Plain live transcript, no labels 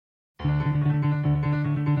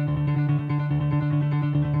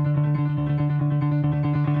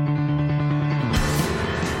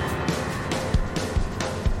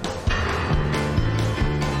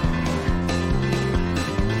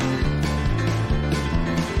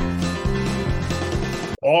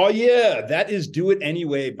Oh, yeah. That is Do It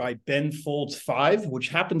Anyway by Ben Folds 5, which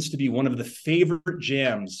happens to be one of the favorite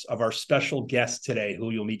jams of our special guest today,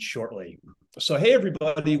 who you'll meet shortly. So, hey,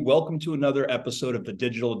 everybody, welcome to another episode of the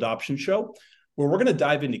Digital Adoption Show, where we're going to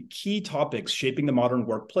dive into key topics shaping the modern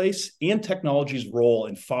workplace and technology's role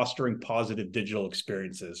in fostering positive digital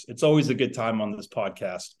experiences. It's always a good time on this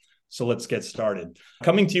podcast. So let's get started.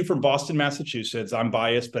 Coming to you from Boston, Massachusetts, I'm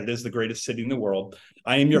biased, but it is the greatest city in the world.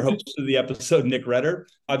 I am your host of the episode, Nick Redder.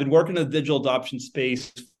 I've been working in the digital adoption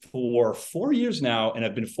space for 4 years now, and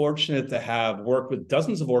I've been fortunate to have worked with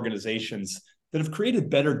dozens of organizations that have created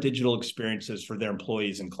better digital experiences for their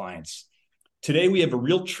employees and clients. Today, we have a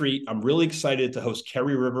real treat. I'm really excited to host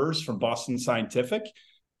Kerri Rivers from Boston Scientific.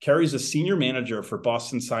 Kerri's a senior manager for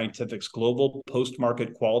Boston Scientific's global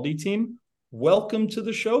post-market quality team. Welcome to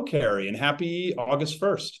the show, Kerri, and happy August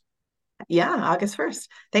 1st. Yeah, August 1st.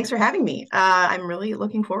 Thanks for having me. I'm really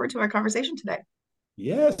looking forward to our conversation today.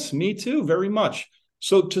 Yes, me too, very much.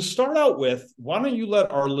 So to start out with, why don't you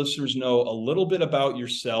let our listeners know a little bit about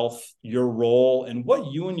yourself, your role, and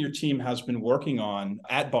what you and your team has been working on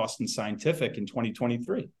at Boston Scientific in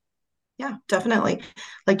 2023? Yeah, definitely.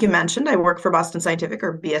 Like you mentioned, I work for Boston Scientific,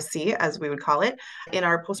 or BSC, as we would call it, in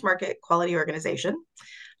our post-market quality organization.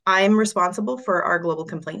 I'm responsible for our global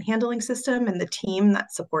complaint handling system and the team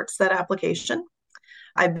that supports that application.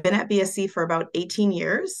 I've been at BSC for about 18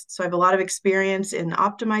 years, so I have a lot of experience in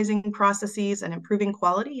optimizing processes and improving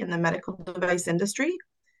quality in the medical device industry.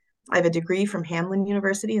 I have a degree from Hamline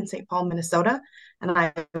University in St. Paul, Minnesota, and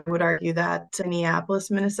I would argue that Minneapolis,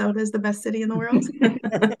 Minnesota is the best city in the world.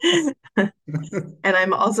 And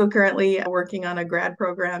I'm also currently working on a grad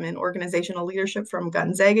program in organizational leadership from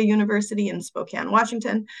Gonzaga University in Spokane,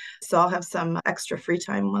 Washington. So I'll have some extra free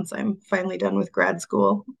time once I'm finally done with grad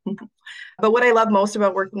school. But what I love most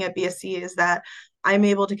about working at BSC is that I'm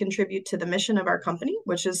able to contribute to the mission of our company,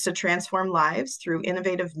 which is to transform lives through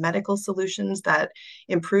innovative medical solutions that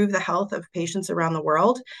improve the health of patients around the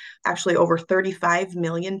world. Actually, over 35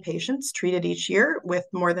 million patients treated each year with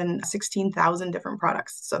more than 16,000 different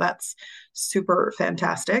products. So that's super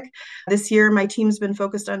fantastic. This year, my team's been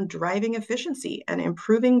focused on driving efficiency and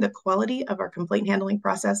improving the quality of our complaint handling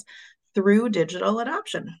process through digital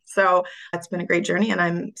adoption. So it's been a great journey, and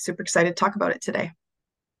I'm super excited to talk about it today.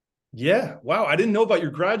 Yeah. Wow. I didn't know about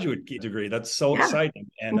your graduate degree. That's so Yeah. exciting.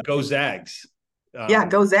 And go Zags. Yeah, Um,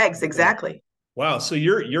 go Zags, exactly. wow. So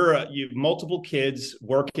you've multiple kids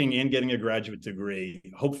working and getting a graduate degree.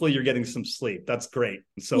 Hopefully you're getting some sleep. That's great.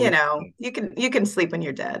 So You can sleep when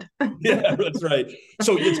you're dead. yeah, that's right.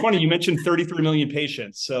 So it's funny, you mentioned 33 million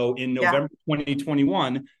patients. So in Yeah. November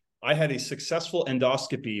 2021, I had a successful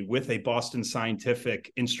endoscopy with a Boston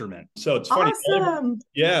Scientific instrument. So it's funny. Awesome.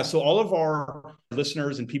 So all of our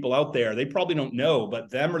listeners and people out there, they probably don't know,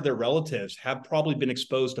 but them or their relatives have probably been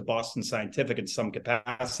exposed to Boston Scientific in some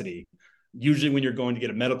capacity. Usually when you're going to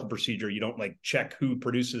get a medical procedure, you don't like check who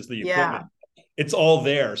produces the Yeah. equipment. It's all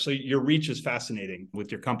there. So your reach is fascinating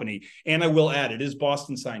with your company. And I will add, it is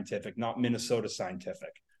Boston Scientific, not Minnesota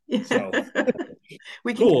Scientific. So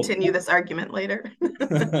We can cool. continue this argument later.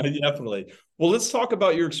 Definitely. Well, let's talk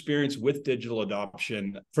about your experience with digital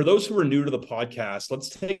adoption. For those who are new to the podcast, let's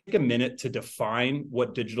take a minute to define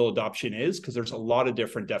what digital adoption is, because there's a lot of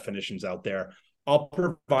different definitions out there. I'll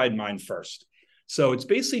provide mine first. So it's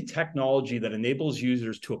basically technology that enables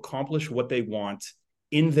users to accomplish what they want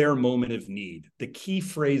in their moment of need. The key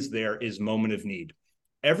phrase there is moment of need.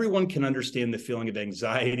 Everyone can understand the feeling of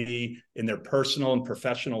anxiety in their personal and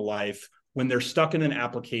professional life when they're stuck in an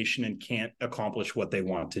application and can't accomplish what they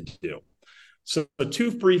want to do. So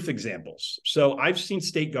two brief examples. So I've seen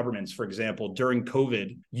state governments, for example, during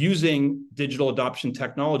COVID, using digital adoption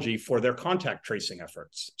technology for their contact tracing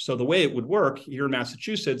efforts. So the way it would work here in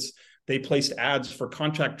Massachusetts, they placed ads for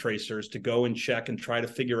contact tracers to go and check and try to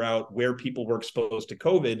figure out where people were exposed to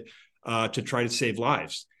COVID to try to save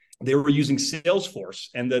lives. They were using Salesforce,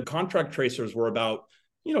 and the contract tracers were about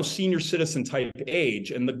senior citizen type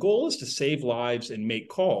age. And the goal is to save lives and make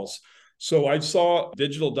calls. So I saw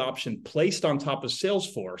digital adoption placed on top of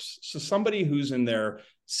Salesforce. So somebody who's in their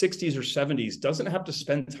 60s or 70s doesn't have to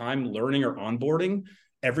spend time learning or onboarding.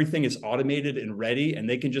 Everything is automated and ready, and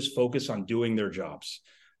they can just focus on doing their jobs.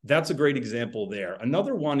 That's a great example there.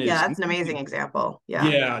 Another one Yeah, is, that's an amazing example. Yeah.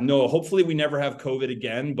 yeah, no, hopefully we never have COVID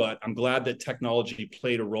again, but I'm glad that technology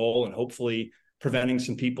played a role and hopefully preventing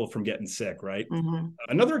some people from getting sick, right? Mm-hmm.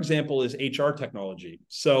 Another example is HR technology.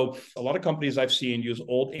 So a lot of companies I've seen use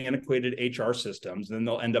old antiquated HR systems, and then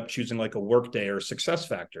they'll end up choosing like a Workday or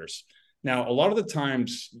SuccessFactors. Now, a lot of the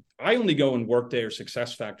times I only go in Workday or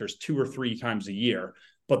SuccessFactors 2 or 3 times a year,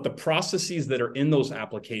 but the processes that are in those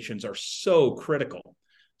applications are so critical.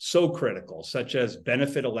 so critical, such as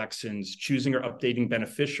benefit elections, choosing or updating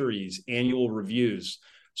beneficiaries, annual reviews.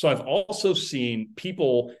 So I've also seen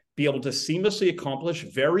people be able to seamlessly accomplish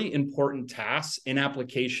very important tasks in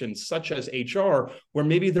applications such as HR, where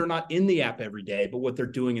maybe they're not in the app every day, but what they're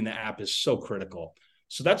doing in the app is so critical.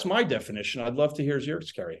 So that's my definition. I'd love to hear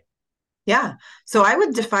yours, Kerri. Yeah. So I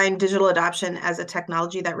would define digital adoption as a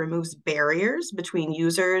technology that removes barriers between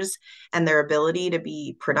users and their ability to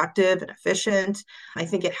be productive and efficient. I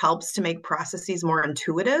think it helps to make processes more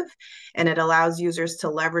intuitive, and it allows users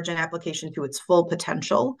to leverage an application to its full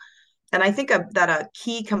potential. And I think that a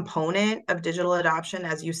key component of digital adoption,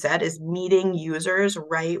 as you said, is meeting users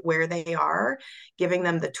right where they are, giving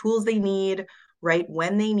them the tools they need, right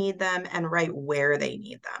when they need them, and right where they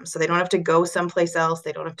need them. So they don't have to go someplace else.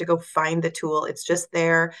 They don't have to go find the tool. It's just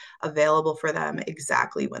there, available for them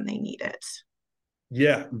exactly when they need it.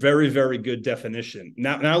 Yeah, very, very good definition.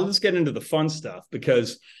 Now let's get into the fun stuff,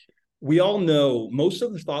 because we all know most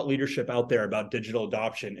of the thought leadership out there about digital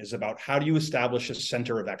adoption is about how do you establish a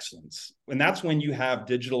center of excellence. And that's when you have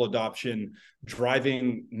digital adoption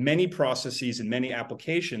driving many processes and many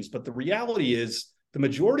applications. But the reality is the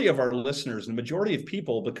majority of our listeners and the majority of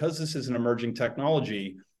people, because this is an emerging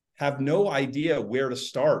technology, have no idea where to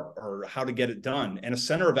start or how to get it done. And a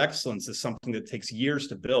center of excellence is something that takes years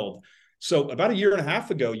to build. So about a year and a half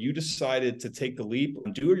ago, you decided to take the leap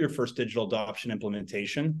and do your first digital adoption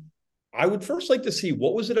implementation. I would first like to see,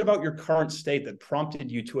 what was it about your current state that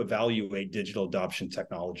prompted you to evaluate digital adoption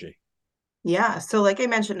technology? Yeah. So, like I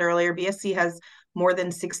mentioned earlier, BSC has more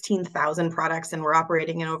than 16,000 products, and we're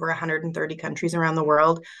operating in over 130 countries around the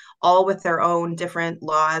world, all with their own different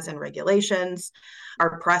laws and regulations.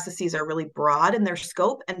 Our processes are really broad in their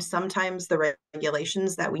scope, and sometimes the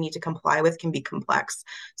regulations that we need to comply with can be complex.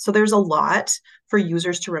 So, there's a lot for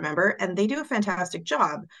users to remember, and they do a fantastic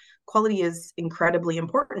job. Quality is incredibly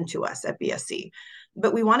important to us at BSC.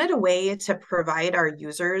 But we wanted a way to provide our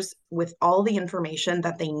users with all the information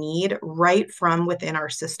that they need right from within our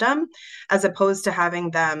system, as opposed to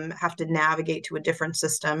having them have to navigate to a different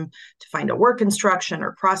system to find a work instruction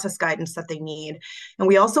or process guidance that they need. And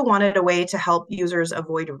we also wanted a way to help users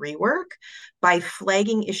avoid rework by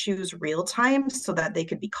flagging issues real time so that they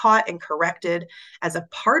could be caught and corrected as a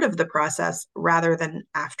part of the process rather than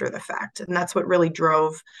after the fact. And that's what really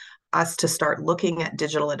drove us to start looking at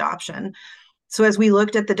digital adoption. So as we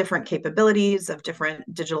looked at the different capabilities of different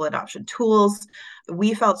digital adoption tools,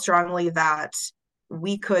 we felt strongly that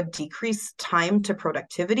we could decrease time to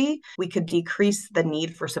productivity. We could decrease the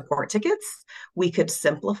need for support tickets. We could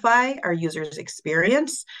simplify our users'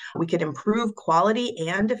 experience. We could improve quality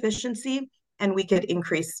and efficiency, and we could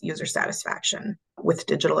increase user satisfaction with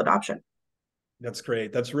digital adoption. That's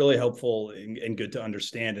great. That's really helpful and good to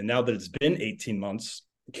understand. And now that it's been 18 months,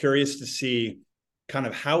 curious to see kind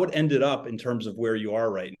of how it ended up in terms of where you are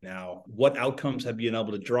right now. What outcomes have you been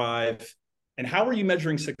able to drive? And how are you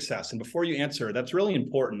measuring success? And before you answer, that's really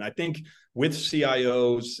important. I think with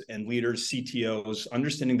CIOs and leaders, CTOs,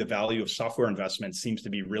 understanding the value of software investment seems to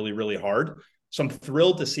be really, really hard. So I'm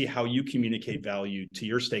thrilled to see how you communicate value to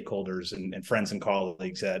your stakeholders and friends and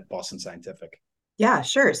colleagues at Boston Scientific. Yeah,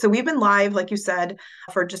 sure. So we've been live, like you said,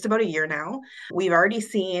 for just about a year now. We've already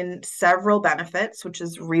seen several benefits, which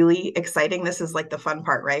is really exciting. This is like the fun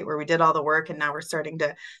part, right? Where we did all the work and now we're starting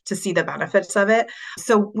to see the benefits of it.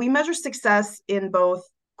 So we measure success in both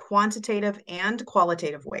quantitative and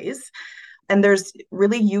qualitative ways. And there's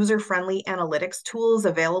really user-friendly analytics tools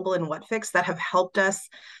available in WhatFix that have helped us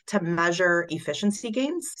to measure efficiency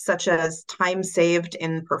gains, such as time saved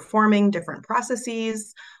in performing different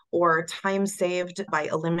processes, or time saved by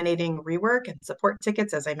eliminating rework and support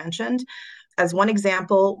tickets, as I mentioned. As one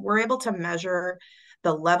example, we're able to measure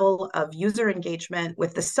the level of user engagement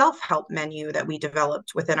with the self-help menu that we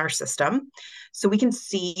developed within our system. So we can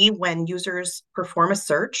see when users perform a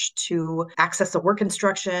search to access a work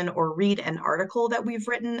instruction or read an article that we've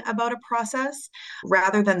written about a process,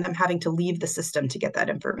 rather than them having to leave the system to get that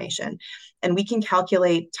information. And we can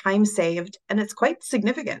calculate time saved, and it's quite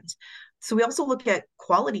significant. So we also look at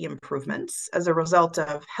quality improvements as a result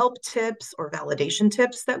of help tips or validation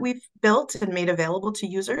tips that we've built and made available to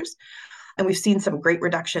users. And we've seen some great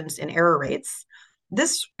reductions in error rates.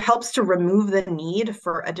 This helps to remove the need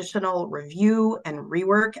for additional review and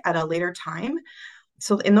rework at a later time.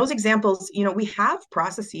 So in those examples, we have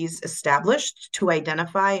processes established to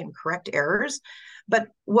identify and correct errors. But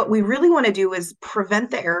what we really want to do is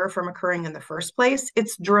prevent the error from occurring in the first place.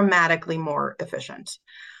 It's dramatically more efficient.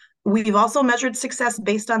 We've also measured success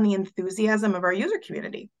based on the enthusiasm of our user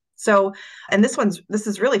community. So, and this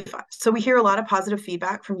is really fun. So we hear a lot of positive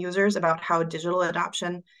feedback from users about how digital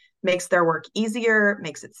adoption makes their work easier,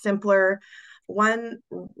 makes it simpler. One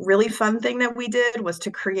really fun thing that we did was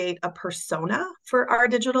to create a persona for our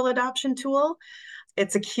digital adoption tool.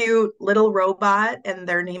 It's a cute little robot and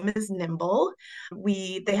their name is Nimble.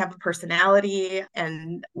 They have a personality,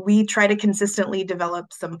 and we try to consistently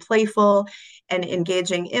develop some playful and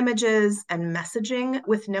engaging images and messaging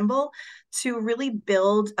with Nimble to really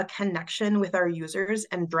build a connection with our users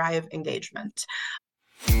and drive engagement.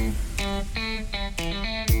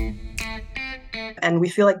 And we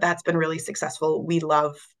feel like that's been really successful. We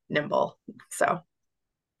love Nimble. So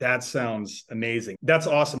that sounds amazing. That's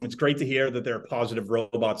awesome. It's great to hear that there are positive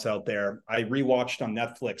robots out there. I rewatched on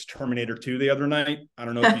Netflix Terminator 2 the other night. I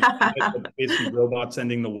don't know if you've basically robots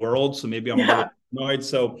ending the world. So maybe I'm a little annoyed.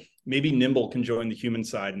 So maybe Nimble can join the human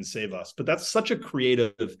side and save us. But that's such a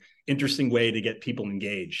creative, interesting way to get people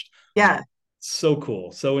engaged. Yeah. So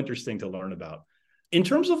cool. So interesting to learn about. In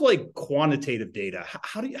terms of like quantitative data,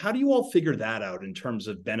 how do you all figure that out in terms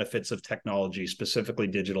of benefits of technology, specifically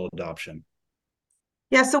digital adoption?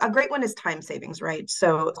 Yeah, so a great one is time savings, right?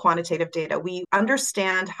 So quantitative data, we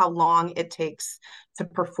understand how long it takes to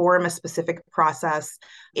perform a specific process.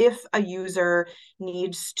 If a user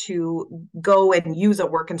needs to go and use a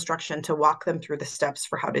work instruction to walk them through the steps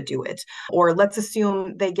for how to do it, or let's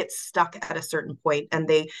assume they get stuck at a certain point and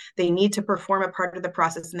they need to perform a part of the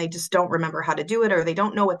process and they just don't remember how to do it, or they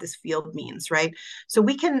don't know what this field means, right? So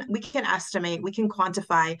we can estimate, we can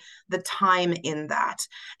quantify the time in that.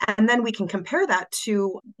 And then we can compare that to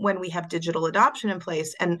when we have digital adoption in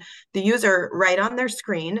place and the user right on their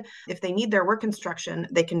screen, if they need their work instruction,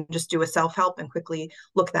 they can just do a self-help and quickly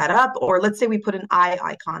look that up. Or let's say we put an eye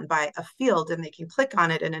icon by a field and they can click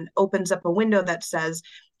on it and it opens up a window that says,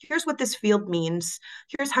 here's what this field means.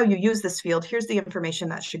 Here's how you use this field. Here's the information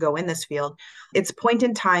that should go in this field. It's point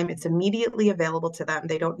in time. It's immediately available to them.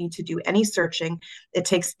 They don't need to do any searching. It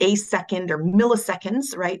takes a second or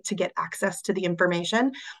milliseconds, right, to get access to the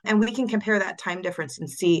information. And we can compare that time difference and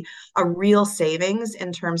see a real savings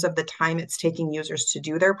in terms of the time it's taking users to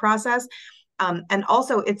do their process. And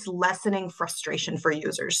also it's lessening frustration for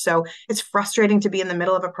users. So it's frustrating to be in the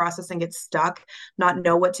middle of a process and get stuck, not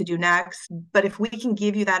know what to do next. But if we can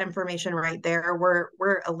give you that information right there,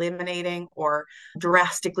 we're eliminating or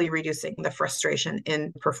drastically reducing the frustration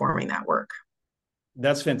in performing that work.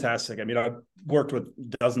 That's fantastic. I mean, I've worked with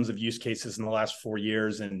dozens of use cases in the last 4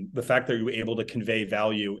 years, and the fact that you were able to convey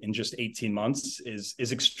value in just 18 months is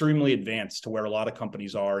extremely advanced to where a lot of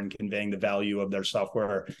companies are in conveying the value of their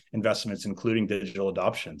software investments, including digital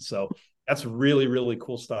adoption. So that's really, really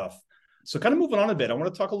cool stuff. So kind of moving on a bit, I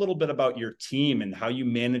want to talk a little bit about your team and how you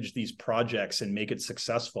manage these projects and make it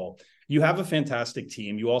successful. You have a fantastic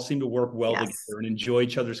team. You all seem to work well together and enjoy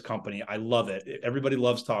each other's company. I love it. Everybody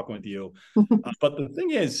loves talking with you. But the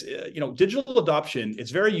thing is, digital adoption,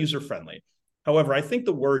 it's very user-friendly. However, I think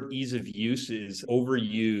the word ease of use is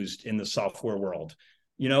overused in the software world.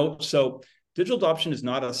 So digital adoption is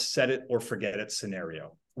not a set it or forget it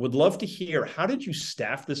scenario. Would love to hear, how did you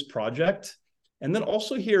staff this project? And then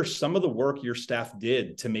also hear some of the work your staff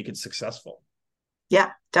did to make it successful. Yeah,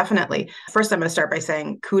 definitely. First, I'm going to start by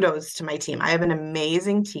saying kudos to my team. I have an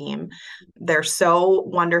amazing team. They're so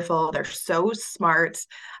wonderful. They're so smart.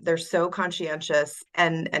 They're so conscientious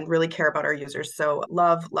and really care about our users. So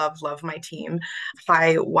love, love, love my team.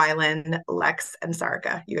 Hi, Wylan, Lex, and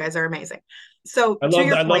Sarika. You guys are amazing. So I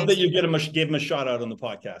love that you gave them a shout out on the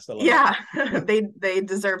podcast. I love it. they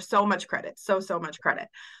deserve so much credit. So much credit.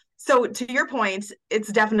 So to your point,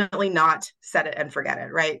 it's definitely not set it and forget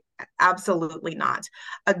it, right? Absolutely not.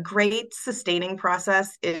 A great sustaining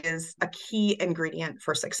process is a key ingredient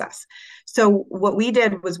for success. So what we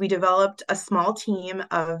did was we developed a small team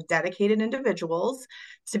of dedicated individuals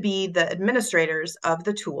to be the administrators of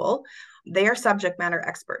the tool. They are subject matter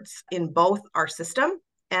experts in both our system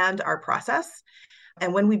and our process.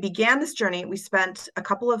 And when we began this journey, we spent a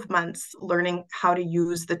couple of months learning how to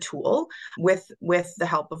use the tool with the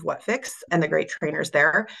help of WhatFix and the great trainers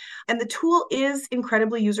there. And the tool is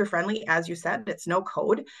incredibly user-friendly. As you said, it's no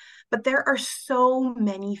code, but there are so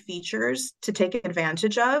many features to take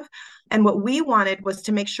advantage of. And what we wanted was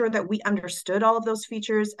to make sure that we understood all of those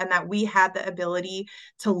features and that we had the ability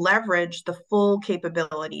to leverage the full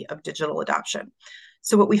capability of digital adoption.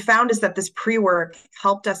 So what we found is that this pre-work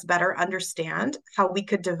helped us better understand how we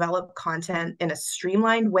could develop content in a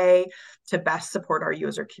streamlined way to best support our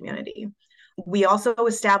user community. We also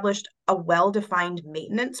established a well-defined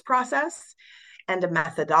maintenance process and a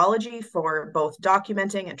methodology for both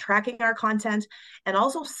documenting and tracking our content, and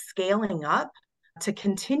also scaling up to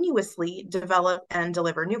continuously develop and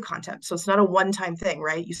deliver new content. So it's not a one-time thing,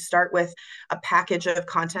 right? You start with a package of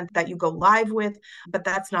content that you go live with, but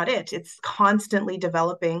that's not it. It's constantly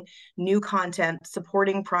developing new content,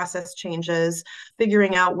 supporting process changes,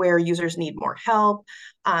 figuring out where users need more help.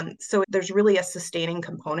 So there's really a sustaining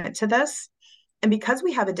component to this. And because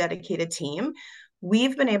we have a dedicated team,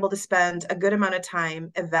 we've been able to spend a good amount of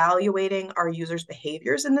time evaluating our users'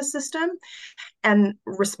 behaviors in the system and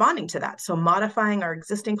responding to that. So modifying our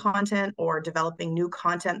existing content or developing new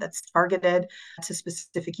content that's targeted to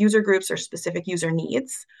specific user groups or specific user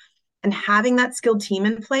needs. And having that skilled team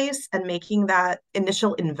in place and making that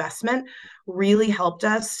initial investment really helped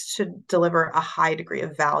us to deliver a high degree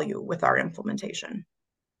of value with our implementation.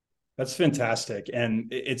 That's fantastic. And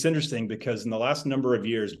it's interesting because in the last number of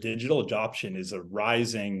years, digital adoption is a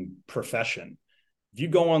rising profession. If you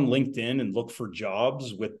go on LinkedIn and look for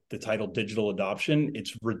jobs with the title digital adoption,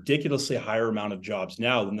 it's ridiculously higher amount of jobs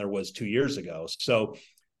now than there was 2 years ago. So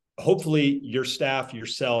hopefully your staff,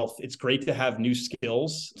 yourself, it's great to have new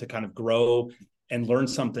skills to kind of grow and learn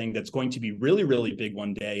something that's going to be really, really big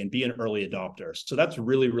one day and be an early adopter. So that's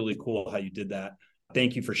really, really cool how you did that.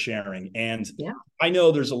 Thank you for sharing. And yeah, I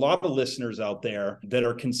know there's a lot of listeners out there that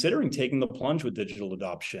are considering taking the plunge with digital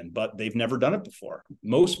adoption, but they've never done it before.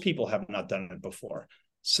 Most people have not done it before.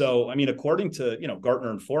 So, I mean, according to,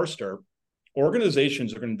 Gartner and Forrester,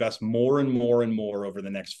 organizations are going to invest more and more and more over the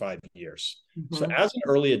next 5 years. Mm-hmm. So as an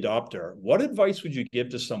early adopter, what advice would you give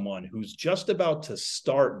to someone who's just about to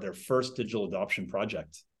start their first digital adoption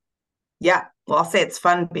project? Yeah, well, I'll say it's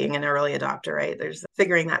fun being an early adopter, right? There's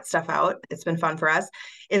figuring that stuff out. It's been fun for us.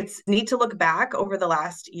 It's neat to look back over the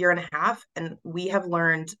last year and a half, and we have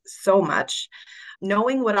learned so much.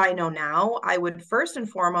 Knowing what I know now, I would first and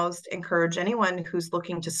foremost encourage anyone who's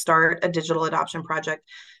looking to start a digital adoption project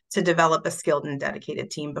to develop a skilled and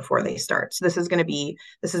dedicated team before they start. So this is going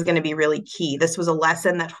to be really key. This was a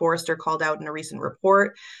lesson that Forrester called out in a recent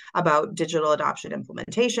report about digital adoption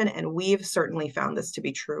implementation, and we've certainly found this to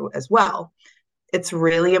be true as well. It's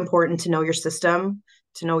really important to know your system,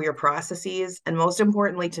 to know your processes, and most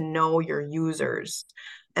importantly, to know your users.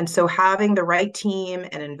 And so having the right team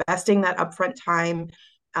and investing that upfront time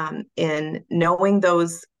in knowing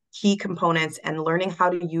those key components and learning how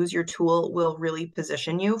to use your tool will really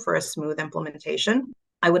position you for a smooth implementation.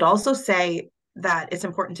 I would also say that it's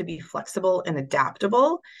important to be flexible and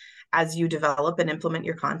adaptable as you develop and implement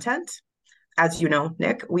your content. As you know,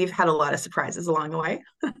 Nick, we've had a lot of surprises along the way,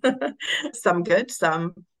 some good,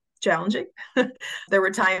 some challenging. There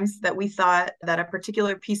were times that we thought that a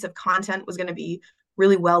particular piece of content was going to be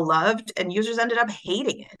really well loved and users ended up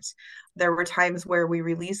hating it. There were times where we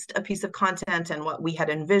released a piece of content and what we had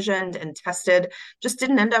envisioned and tested just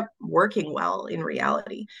didn't end up working well in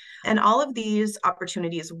reality. And all of these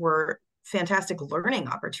opportunities were fantastic learning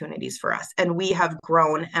opportunities for us. And we have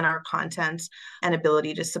grown, and our content and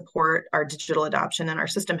ability to support our digital adoption and our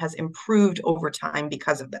system has improved over time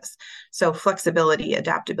because of this. So flexibility,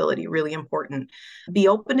 adaptability, really important. Be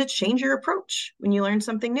open to change your approach when you learn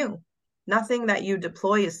something new. Nothing that you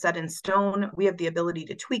deploy is set in stone. We have the ability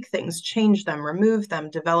to tweak things, change them, remove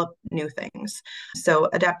them, develop new things. So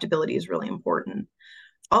adaptability is really important.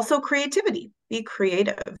 Also, creativity. Be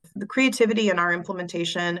creative. The creativity in our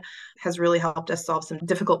implementation has really helped us solve some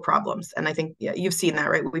difficult problems. And I think you've seen that,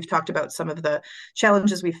 right? We've talked about some of the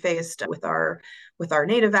challenges we faced with our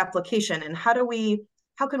native application and how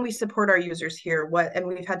can we support our users here? And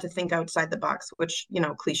we've had to think outside the box, which,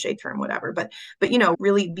 cliche term, whatever, but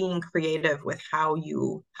really being creative with how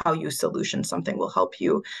you solution something will help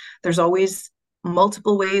you. There's always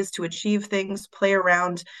multiple ways to achieve things, play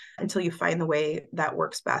around until you find the way that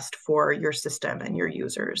works best for your system and your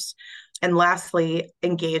users. And lastly,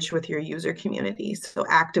 engage with your user community. So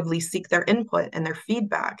actively seek their input and their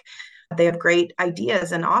feedback. They have great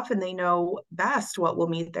ideas and often they know best what will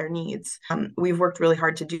meet their needs. We've worked really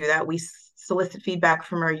hard to do that. We solicit feedback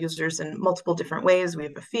from our users in multiple different ways. We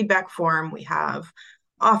have a feedback form. We have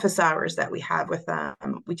office hours that we have with them.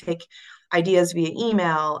 We take ideas via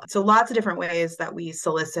email. So lots of different ways that we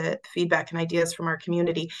solicit feedback and ideas from our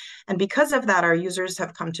community. And because of that, our users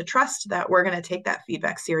have come to trust that we're going to take that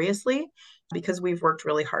feedback seriously because we've worked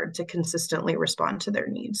really hard to consistently respond to their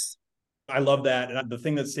needs. I love that. And the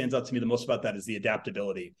thing that stands out to me the most about that is the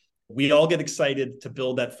adaptability. We all get excited to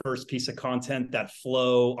build that first piece of content, that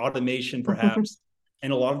flow, automation, perhaps.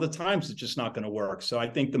 And a lot of the times it's just not going to work. So I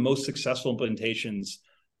think the most successful implementations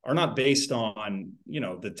are not based on,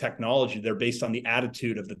 the technology. They're based on the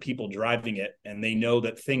attitude of the people driving it. And they know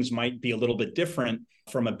that things might be a little bit different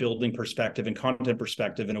from a building perspective and content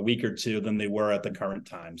perspective in a week or two than they were at the current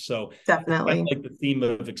time. So I Definitely. like the theme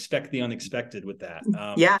of expect the unexpected with that.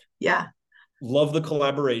 Yeah. Yeah. Love the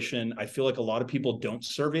collaboration. I feel like a lot of people don't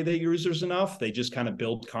survey their users enough. They just kind of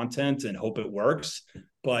build content and hope it works.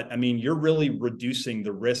 But I mean, you're really reducing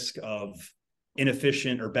the risk of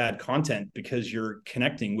inefficient or bad content because you're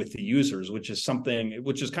connecting with the users, which is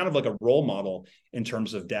kind of like a role model in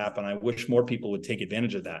terms of DAP. And I wish more people would take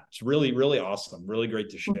advantage of that. It's really, really awesome. Really great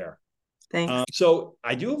to share. Thanks. So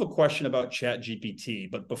I do have a question about ChatGPT,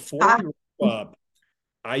 but before we wrap up,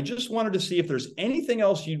 I just wanted to see if there's anything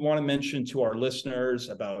else you'd want to mention to our listeners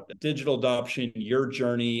about digital adoption, your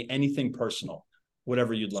journey, anything personal,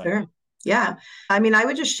 whatever you'd like. Sure. Yeah. I mean, I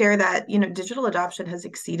would just share that, digital adoption has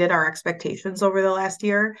exceeded our expectations over the last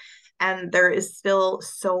year. And there is still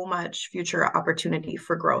so much future opportunity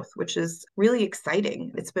for growth, which is really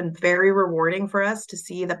exciting. It's been very rewarding for us to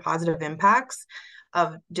see the positive impacts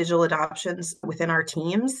of digital adoptions within our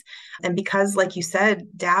teams. And because, like you said,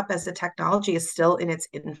 DAP as a technology is still in its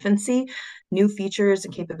infancy, new features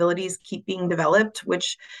and capabilities keep being developed,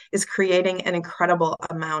 which is creating an incredible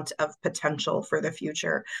amount of potential for the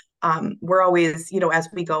future. We're always, as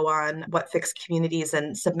we go on What Fix communities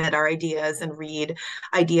and submit our ideas and read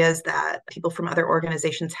ideas that people from other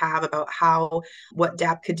organizations have about what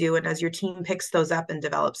DAP could do. And as your team picks those up and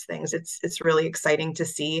develops things, it's really exciting to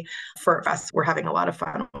see. For us, we're having a lot of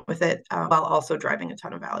fun with it while also driving a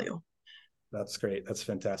ton of value. That's great. That's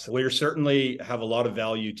fantastic. Well, you certainly have a lot of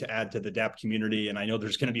value to add to the DAP community. And I know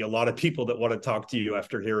there's going to be a lot of people that want to talk to you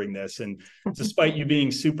after hearing this. And despite you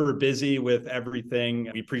being super busy with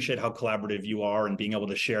everything, we appreciate how collaborative you are and being able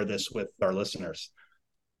to share this with our listeners.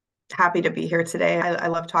 Happy to be here today. I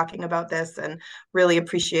love talking about this and really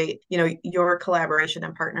appreciate, your collaboration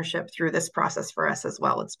and partnership through this process for us as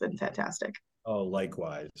well. It's been fantastic. Oh,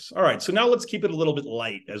 likewise. All right. So now let's keep it a little bit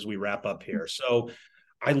light as we wrap up here. So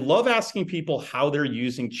I love asking people how they're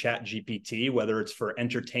using ChatGPT, whether it's for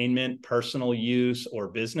entertainment, personal use, or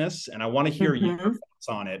business. And I want to hear your thoughts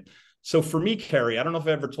on it. So for me, Kerri, I don't know if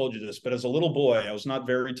I ever told you this, but as a little boy, I was not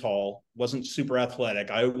very tall, wasn't super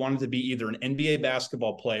athletic. I wanted to be either an NBA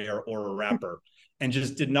basketball player or a rapper and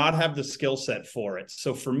just did not have the skill set for it.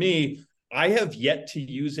 So for me, I have yet to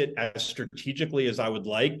use it as strategically as I would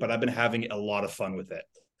like, but I've been having a lot of fun with it.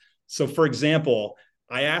 So for example,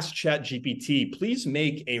 I asked ChatGPT, please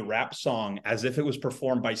make a rap song as if it was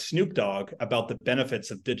performed by Snoop Dogg about the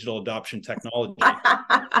benefits of digital adoption technology.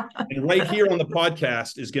 And right here on the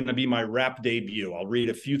podcast is going to be my rap debut. I'll read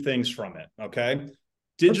a few things from it. Okay.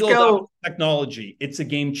 Digital adoption technology, it's a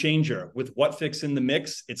game changer. With What Fix in the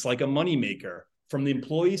mix, it's like a moneymaker. From the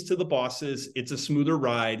employees to the bosses, it's a smoother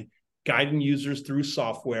ride, guiding users through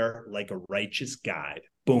software like a righteous guide.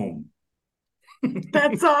 Boom.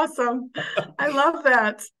 That's awesome. I love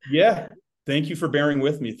that. Yeah. Thank you for bearing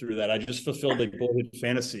with me through that. I just fulfilled a boyhood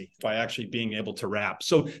fantasy by actually being able to rap.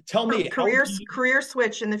 So tell me, career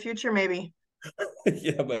switch in the future, maybe.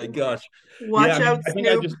 Yeah, my gosh. Watch out, I think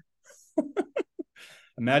Snoop.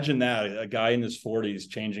 Imagine that, a guy in his 40s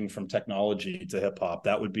changing from technology to hip hop.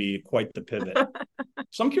 That would be quite the pivot.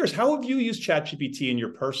 So I'm curious, how have you used ChatGPT in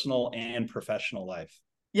your personal and professional life?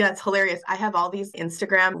 Yeah, it's hilarious. I have all these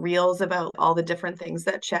Instagram reels about all the different things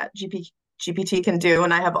that ChatGPT can do,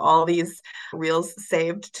 and I have all these reels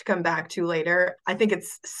saved to come back to later. I think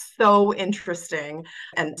it's so interesting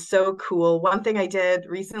and so cool. One thing I did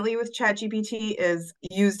recently with ChatGPT is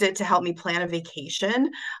used it to help me plan a vacation.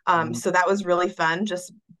 So that was really fun.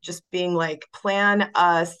 Just being like, plan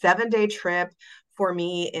a 7-day trip for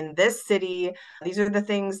me in this city. These are the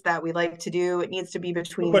things that we like to do. It needs to be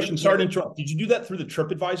between. Question, sorry to interrupt. Did you do that through the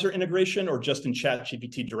TripAdvisor integration or just in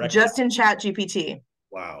ChatGPT directly? Just in ChatGPT.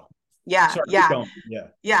 Wow. Yeah. Sorry, yeah.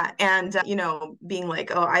 Yeah. And, being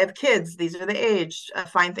like, oh, I have kids. These are the age.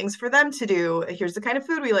 Find things for them to do. Here's the kind of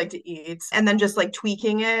food we like to eat. And then just like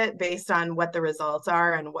tweaking it based on what the results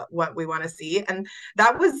are and what we want to see. And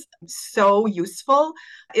that was so useful.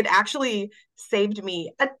 It actually saved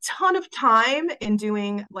me a ton of time in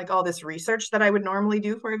doing like all this research that I would normally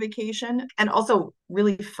do for a vacation, and also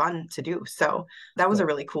really fun to do. So that was a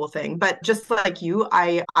really cool thing. But just like you,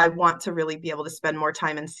 I want to really be able to spend more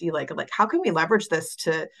time and see like how can we leverage this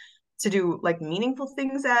to do like meaningful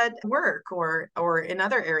things at work or in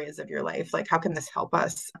other areas of your life. Like how can this help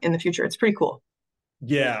us in the future? It's pretty cool.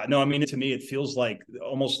 Yeah, no, I mean, to me, it feels like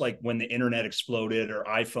almost like when the internet exploded or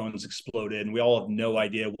iPhones exploded and we all have no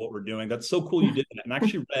idea what we're doing. That's so cool you did that. And I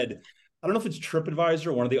actually read, I don't know if it's TripAdvisor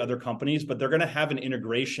or one of the other companies, but they're going to have an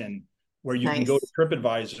integration where you can go to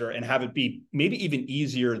TripAdvisor and have it be maybe even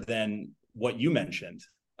easier than what you mentioned.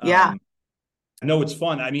 Yeah. I know it's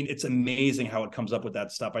fun. I mean, it's amazing how it comes up with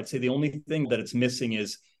that stuff. I'd say the only thing that it's missing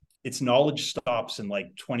is its knowledge stops in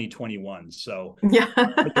like 2021. So yeah,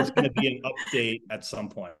 there's going to be an update at some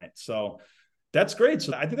point. So that's great.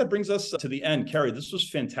 So I think that brings us to the end. Kerri, this was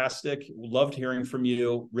fantastic. Loved hearing from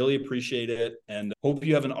you. Really appreciate it. And hope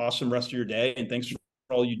you have an awesome rest of your day. And thanks for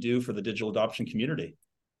all you do for the digital adoption community.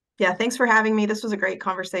 Yeah, thanks for having me. This was a great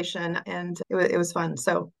conversation and it was fun.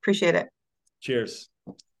 So appreciate it. Cheers.